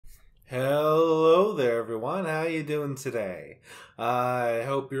you doing today? I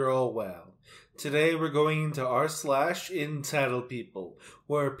hope you're all well. Today we're going into r/EntitledPeople,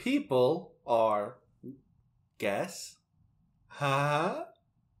 where people are, guess? Huh?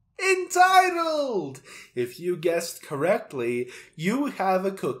 Entitled! If you guessed correctly, you have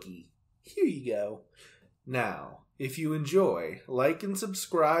a cookie. Here you go. Now, if you enjoy, like and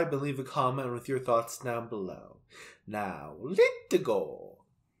subscribe and leave a comment with your thoughts down below. Now, let's go.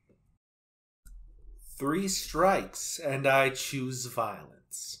 3 strikes and I choose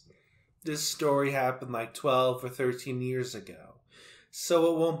violence. This story happened like 12 or 13 years ago,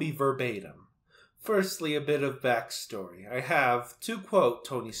 so it won't be verbatim. Firstly, a bit of backstory. I have, to quote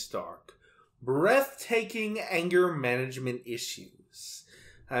Tony Stark, breathtaking anger management issues.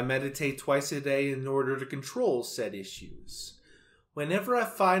 I meditate twice a day in order to control said issues. Whenever I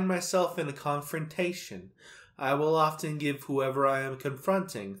find myself in a confrontation, I will often give whoever I am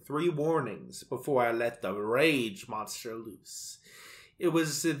confronting 3 warnings before I let the rage monster loose. It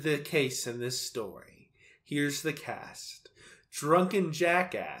was the case in this story. Here's the cast. Drunken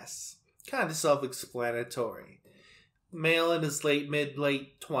jackass. Kinda self-explanatory. Male in his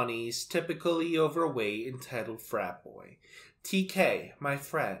mid-late 20s, typically overweight, entitled frat boy. TK, my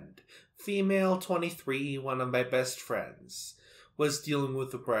friend. Female, 23, one of my best friends. Was dealing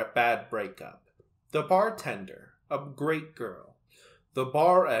with a bad breakup. The bartender, a great girl. The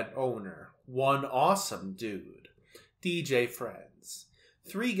bar owner, one awesome dude. DJ friends.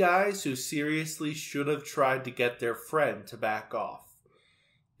 3 guys who seriously should have tried to get their friend to back off.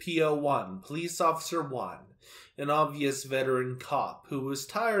 PO1, Police Officer 1, an obvious veteran cop who was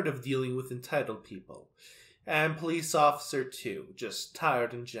tired of dealing with entitled people. And Police Officer 2, just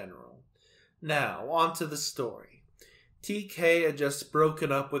tired in general. Now, on to the story. TK had just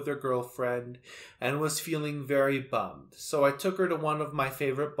broken up with her girlfriend and was feeling very bummed, so I took her to one of my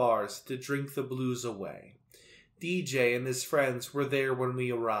favorite bars to drink the blues away. DJ and his friends were there when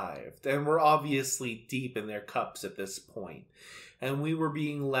we arrived, and were obviously deep in their cups at this point, and we were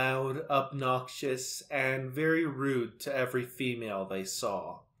being loud, obnoxious, and very rude to every female they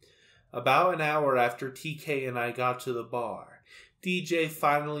saw. About an hour after TK and I got to the bar, DJ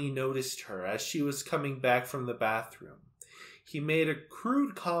finally noticed her as she was coming back from the bathroom. He made a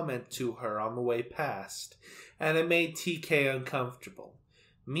crude comment to her on the way past, and it made TK uncomfortable.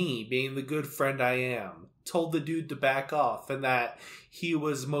 Me, being the good friend I am, told the dude to back off and that he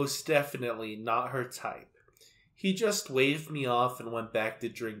was most definitely not her type. He just waved me off and went back to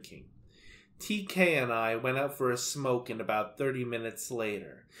drinking. TK and I went out for a smoke in about 30 minutes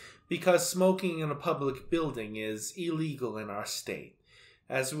later, because smoking in a public building is illegal in our state.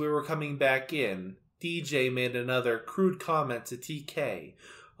 As we were coming back in, DJ made another crude comment to TK,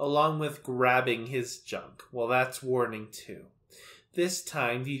 along with grabbing his junk. Well, that's warning too. This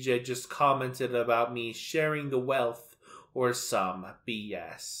time, DJ just commented about me sharing the wealth or some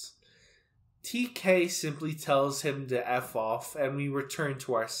BS. TK simply tells him to F off, and we return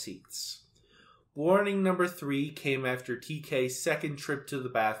to our seats. Warning number 3 came after TK's second trip to the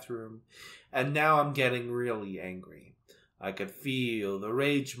bathroom, and now I'm getting really angry. I could feel the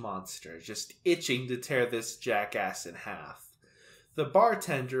rage monster just itching to tear this jackass in half. The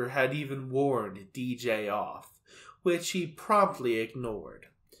bartender had even warned DJ off, which he promptly ignored.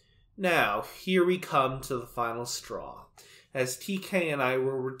 Now, here we come to the final straw. As TK and I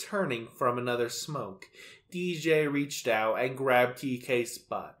were returning from another smoke, DJ reached out and grabbed TK's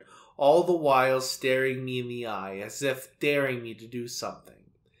butt, all the while staring me in the eye as if daring me to do something.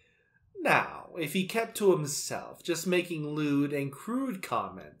 Now, if he kept to himself, just making lewd and crude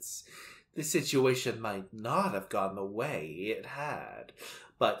comments, the situation might not have gone the way it had,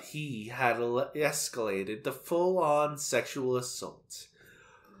 but he had escalated to full-on sexual assault.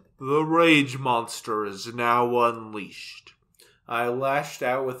 The rage monster is now unleashed. I lashed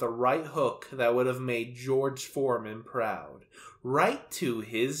out with a right hook that would have made George Foreman proud, right to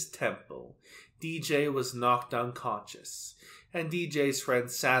his temple. DJ was knocked unconscious, and DJ's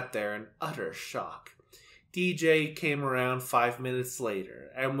friend sat there in utter shock. DJ came around 5 minutes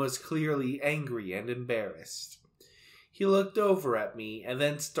later, and was clearly angry and embarrassed. He looked over at me, and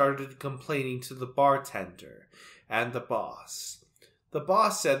then started complaining to the bartender and the boss. The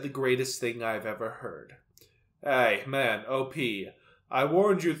boss said the greatest thing I've ever heard. Hey, man, OP, I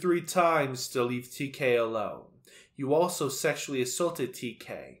warned you 3 times to leave TK alone. You also sexually assaulted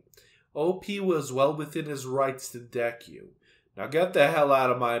TK. OP was well within his rights to deck you. Now get the hell out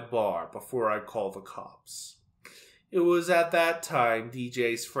of my bar before I call the cops. It was at that time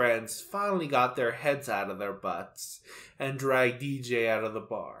DJ's friends finally got their heads out of their butts and dragged DJ out of the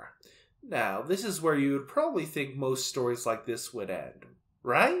bar. Now, this is where you would probably think most stories like this would end,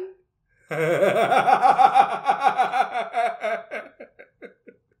 right?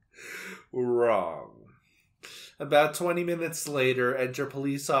 About 20 minutes later, enter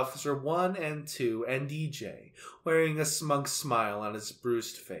Police Officer 1 and 2 and DJ, wearing a smug smile on his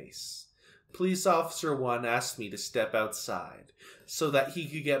bruised face. Police Officer 1 asked me to step outside, so that he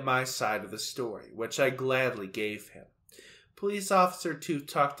could get my side of the story, which I gladly gave him. Police Officer 2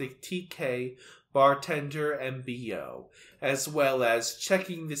 talked to TK, bartender, and BO, as well as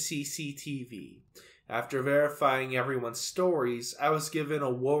checking the CCTV. After verifying everyone's stories, I was given a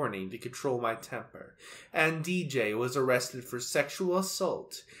warning to control my temper, and DJ was arrested for sexual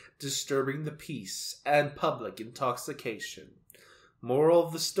assault, disturbing the peace, and public intoxication. Moral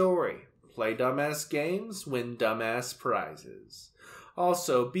of the story: play dumbass games, win dumbass prizes.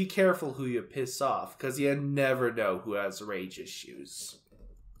 Also, be careful who you piss off, because you never know who has rage issues.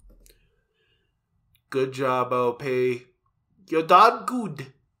 Good job, OP. You're done good.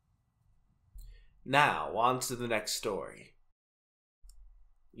 Now, on to the next story.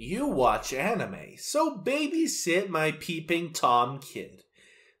 You watch anime, so babysit my Peeping-Tom kid.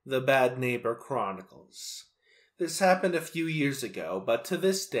 The Bad Neighbor Chronicles. This happened a few years ago, but to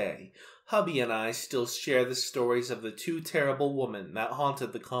this day, hubby and I still share the stories of the two terrible women that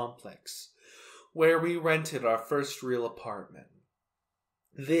haunted the complex, where we rented our first real apartment.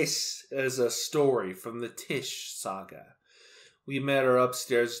 This is a story from the Tish saga. We met our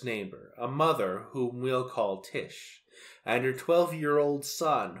upstairs neighbor, a mother whom we'll call Tish, and her 12-year-old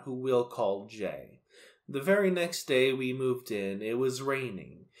son, who we'll call Jay. The very next day we moved in, it was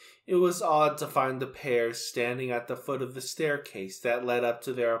raining. It was odd to find the pair standing at the foot of the staircase that led up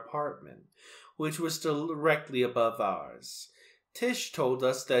to their apartment, which was directly above ours. Tish told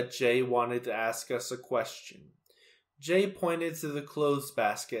us that Jay wanted to ask us a question. Jay pointed to the clothes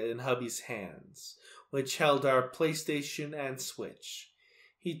basket in hubby's hands, which held our PlayStation and Switch.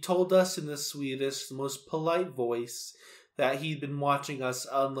 He told us in the sweetest, most polite voice that he'd been watching us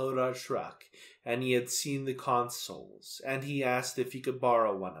unload our truck, and he had seen the consoles, and he asked if he could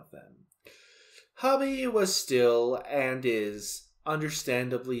borrow one of them. Hubby was still, and is,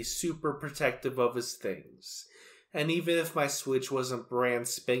 understandably super protective of his things, and even if my Switch wasn't brand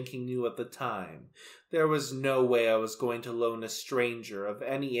spanking new at the time, there was no way I was going to loan a stranger of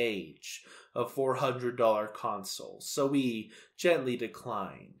any age a $400 console, so we gently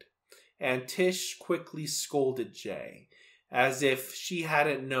declined. And Tish quickly scolded Jay, as if she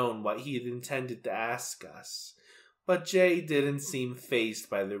hadn't known what he had intended to ask us. But Jay didn't seem fazed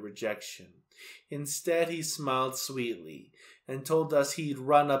by the rejection. Instead, he smiled sweetly and told us he'd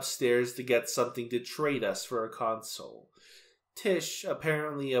run upstairs to get something to trade us for a console. Tish,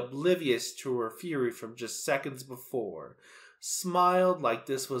 apparently oblivious to her fury from just seconds before, smiled like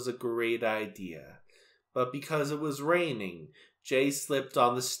this was a great idea. But because it was raining, Jay slipped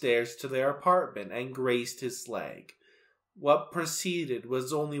on the stairs to their apartment and grazed his leg. What preceded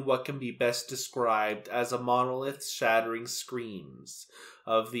was only what can be best described as a monolith-shattering screams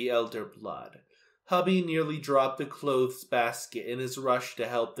of the elder blood. Hubby nearly dropped the clothes basket in his rush to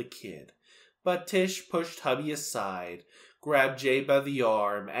help the kid, but Tish pushed hubby aside, grabbed Jay by the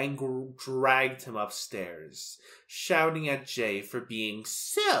arm, and dragged him upstairs, shouting at Jay for being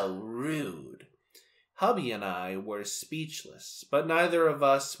so rude. Hubby and I were speechless, but neither of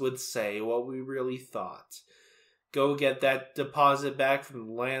us would say what we really thought. Go get that deposit back from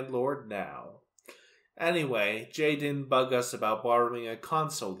the landlord now. Anyway, Jay didn't bug us about borrowing a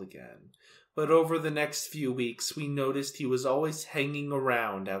console again, but over the next few weeks we noticed he was always hanging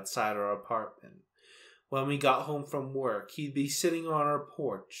around outside our apartment. When we got home from work, he'd be sitting on our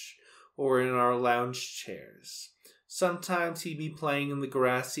porch or in our lounge chairs. Sometimes he'd be playing in the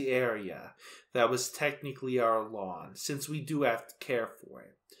grassy area that was technically our lawn, since we do have to care for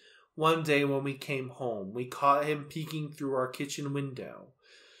it. One day when we came home, we caught him peeking through our kitchen window.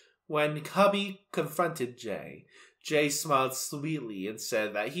 When hubby confronted Jay, Jay smiled sweetly and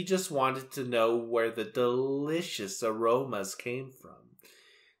said that he just wanted to know where the delicious aromas came from.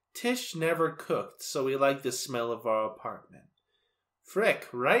 Tish never cooked, so we liked the smell of our apartment. Frick,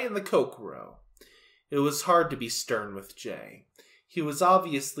 right in the coke row. It was hard to be stern with Jay. He was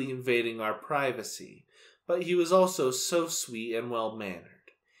obviously invading our privacy, but he was also so sweet and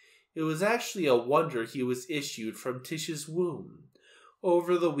well-mannered. It was actually a wonder he was issued from Tish's womb.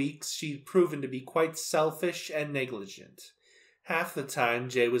 Over the weeks, she'd proven to be quite selfish and negligent. Half the time,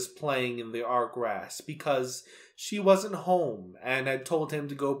 Jay was playing in our grass because she wasn't home and had told him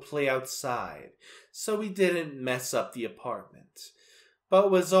to go play outside, so he didn't mess up the apartment. But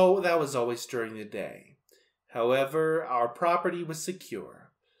that was always during the day. However, our property was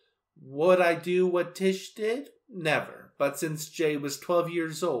secure. Would I do what Tish did? Never. But since Jay was 12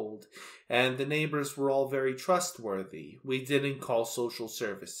 years old and the neighbors were all very trustworthy, we didn't call social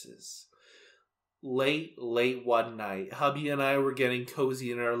services. Late one night, hubby and I were getting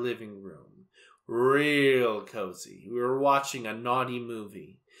cozy in our living room. Real cozy. We were watching a naughty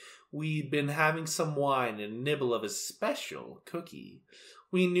movie. We'd been having some wine and a nibble of a special cookie.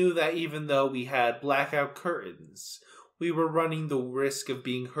 We knew that even though we had blackout curtains, we were running the risk of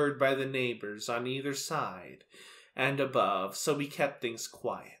being heard by the neighbors on either side and above, so we kept things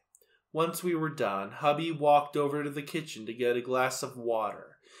quiet. Once we were done, hubby walked over to the kitchen to get a glass of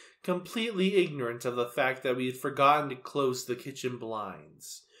water, completely ignorant of the fact that we had forgotten to close the kitchen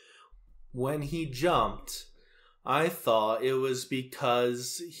blinds. When he jumped, I thought it was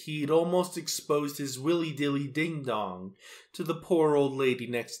because he'd almost exposed his willy-dilly ding-dong to the poor old lady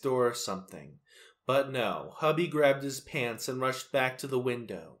next door or something. But no, hubby grabbed his pants and rushed back to the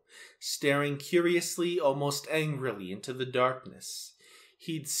window, staring curiously, almost angrily into the darkness.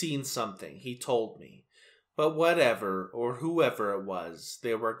 He'd seen something, he told me. But whatever, or whoever it was,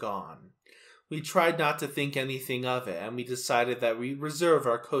 they were gone. We tried not to think anything of it, and we decided that we'd reserve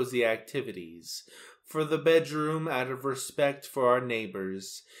our cozy activities for the bedroom out of respect for our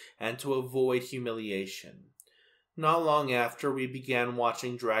neighbors and to avoid humiliation. Not long after, we began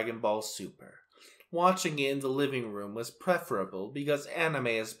watching Dragon Ball Super. Watching it in the living room was preferable because anime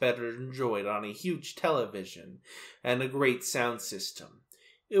is better enjoyed on a huge television and a great sound system.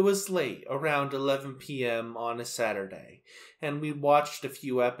 It was late, around 11 p.m. on a Saturday, and we watched a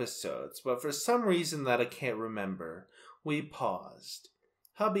few episodes, but for some reason that I can't remember, we paused.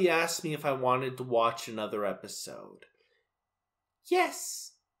 Hubby asked me if I wanted to watch another episode.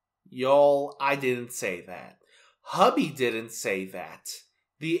 Yes. Y'all, I didn't say that. Hubby didn't say that.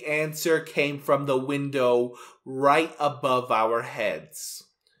 The answer came from the window right above our heads.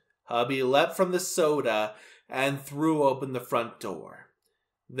 Hubby leapt from the soda and threw open the front door.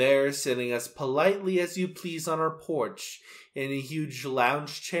 There, sitting as politely as you please on our porch, in a huge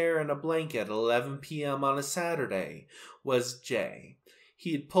lounge chair and a blanket at 11 p.m. on a Saturday, was Jay.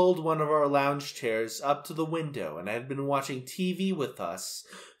 He had pulled one of our lounge chairs up to the window and had been watching TV with us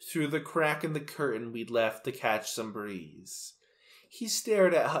through the crack in the curtain we'd left to catch some breeze. He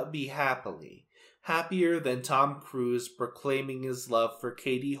stared at hubby happily, happier than Tom Cruise proclaiming his love for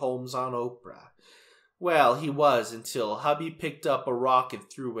Katie Holmes on Oprah. Well, he was until hubby picked up a rock and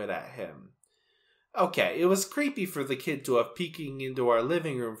threw it at him. Okay, it was creepy for the kid to have peeking into our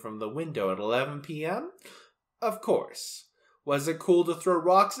living room from the window at 11 p.m.? Of course. Was it cool to throw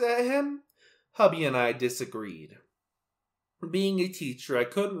rocks at him? Hubby and I disagreed. Being a teacher, I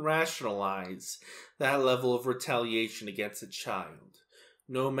couldn't rationalize that level of retaliation against a child,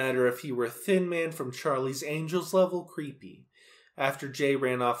 no matter if he were Thin Man from Charlie's Angels level creepy. After Jay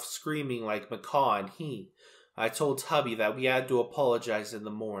ran off screaming like Macaw and I told hubby that we had to apologize in the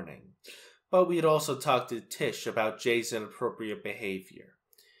morning, but we'd also talked to Tish about Jay's inappropriate behavior.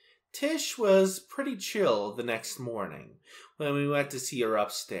 Tish was pretty chill the next morning when we went to see her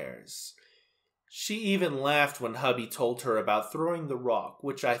upstairs. She even laughed when hubby told her about throwing the rock,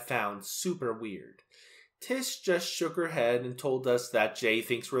 which I found super weird. Tish just shook her head and told us that Jay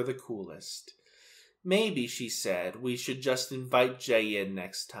thinks we're the coolest. Maybe, she said, we should just invite Jay in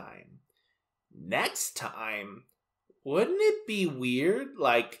next time. Next time? Wouldn't it be weird?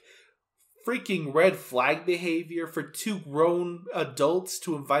 Like, freaking red flag behavior for two grown adults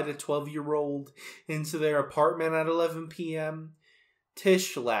to invite a 12-year-old into their apartment at 11 p.m.?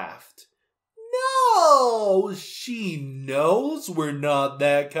 Tish laughed. No, she knows we're not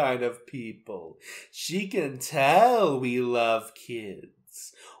that kind of people. She can tell we love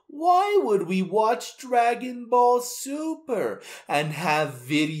kids. Why would we watch Dragon Ball Super and have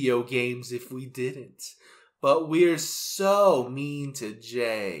video games if we didn't? But we're so mean to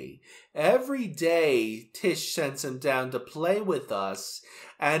Jay. Every day, Tish sends him down to play with us,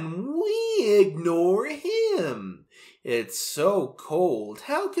 and we ignore him. It's so cold.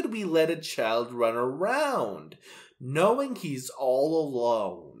 How could we let a child run around, knowing he's all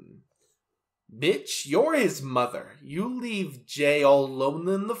alone? Bitch, you're his mother. You leave Jay all alone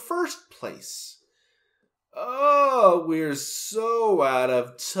in the first place. Oh, we're so out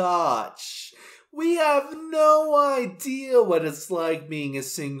of touch. We have no idea what it's like being a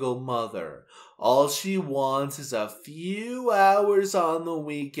single mother. All she wants is a few hours on the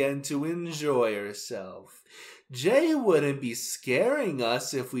weekend to enjoy herself. Jay wouldn't be scaring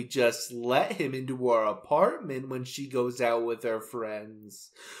us if we just let him into our apartment when she goes out with her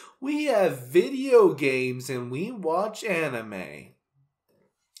friends. We have video games and we watch anime.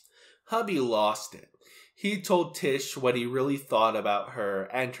 Hubby lost it. He told Tish what he really thought about her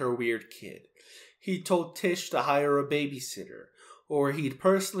and her weird kid. He told Tish to hire a babysitter, or he'd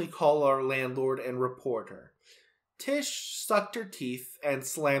personally call our landlord and report her. Tish sucked her teeth and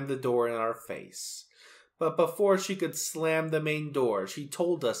slammed the door in our face. But before she could slam the main door, she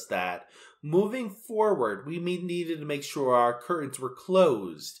told us that, moving forward, we needed to make sure our curtains were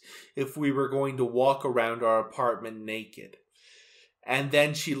closed if we were going to walk around our apartment naked. And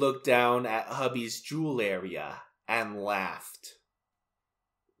then she looked down at hubby's jewel area and laughed.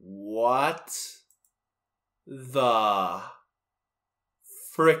 What the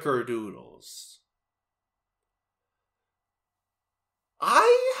frickerdoodles?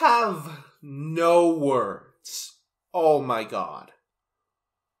 I have no words. Oh my god.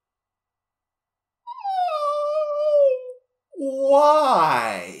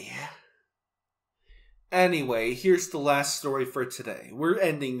 Why? Anyway, here's the last story for today. We're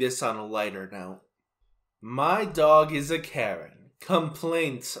ending this on a lighter note. My dog is a Karen.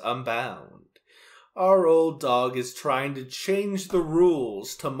 Complaints abound. Our old dog is trying to change the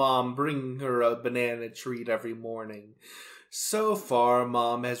rules to Mom bringing her a banana treat every morning. So far,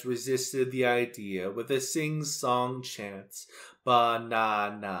 Mom has resisted the idea with a sing-song chant,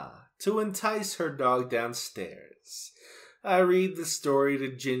 "Banana," to entice her dog downstairs. I read the story to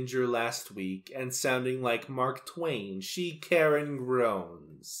Ginger last week, and sounding like Mark Twain, she Karen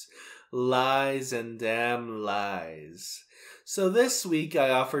groans. Lies and damn lies. So this week I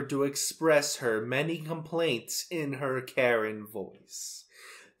offered to express her many complaints in her Karen voice.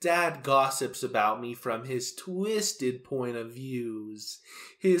 Dad gossips about me from his twisted point of views.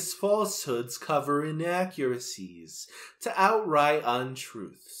 His falsehoods cover inaccuracies to outright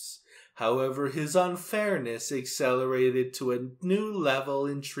untruths. However, his unfairness accelerated to a new level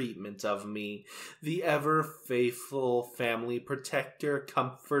in treatment of me, the ever-faithful family protector,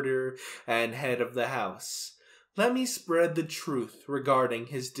 comforter, and head of the house. Let me spread the truth regarding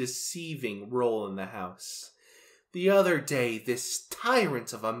his deceiving role in the house. The other day, this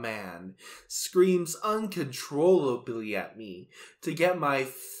tyrant of a man screams uncontrollably at me to get my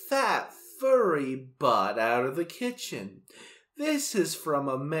fat, furry butt out of the kitchen. This is from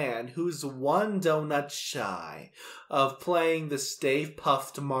a man who's one donut shy of playing the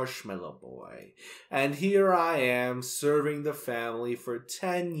Stay-Puffed Marshmallow Boy. And here I am serving the family for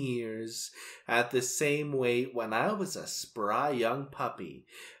 10 years at the same weight when I was a spry young puppy,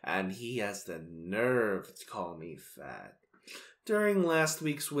 and he has the nerve to call me fat. During last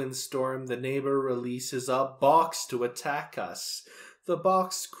week's windstorm, the neighbor releases a box to attack us. The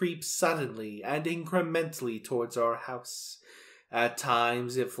box creeps suddenly and incrementally towards our house. At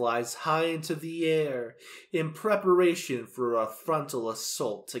times it flies high into the air in preparation for a frontal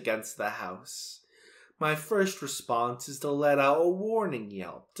assault against the house. My first response is to let out a warning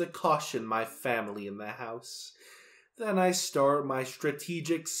yelp to caution my family in the house. Then I start my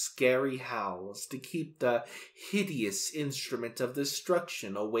strategic scary howls to keep the hideous instrument of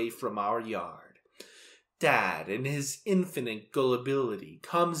destruction away from our yard. Dad, in his infinite gullibility,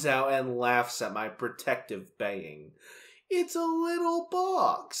 comes out and laughs at my protective baying. "It's a little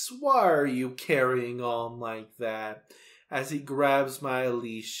box. Why are you carrying on like that?" as he grabs my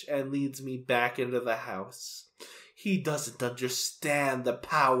leash and leads me back into the house. He doesn't understand the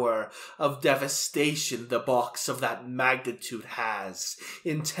power of devastation the box of that magnitude has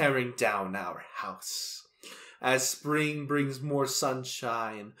in tearing down our house. As spring brings more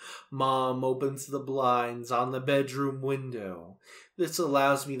sunshine, Mom opens the blinds on the bedroom window. This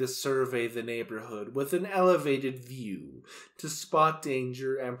allows me to survey the neighborhood with an elevated view to spot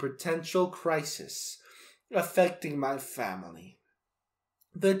danger and potential crisis affecting my family.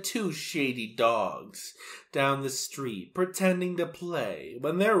 The two shady dogs down the street pretending to play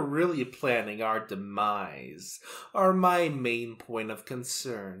when they're really planning our demise are my main point of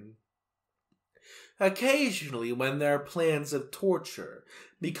concern. Occasionally, when their plans of torture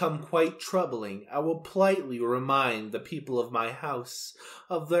become quite troubling, I will politely remind the people of my house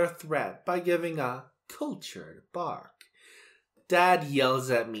of their threat by giving a cultured bark. Dad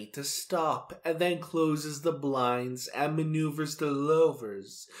yells at me to stop and then closes the blinds and maneuvers the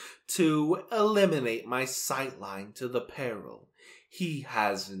louvers to eliminate my sightline to the peril. He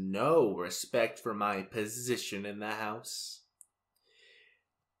has no respect for my position in the house.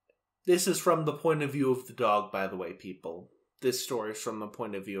 This is from the point of view of the dog, by the way, people. This story is from the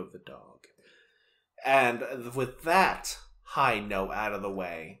point of view of the dog. And with that high note out of the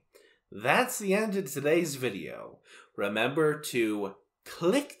way, that's the end of today's video. Remember to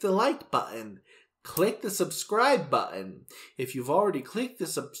click the like button, click the subscribe button. If you've already clicked the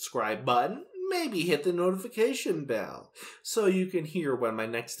subscribe button, maybe hit the notification bell so you can hear when my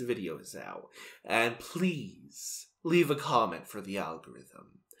next video is out. And please leave a comment for the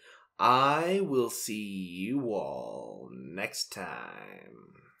algorithm. I will see you all next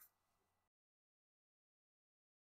time.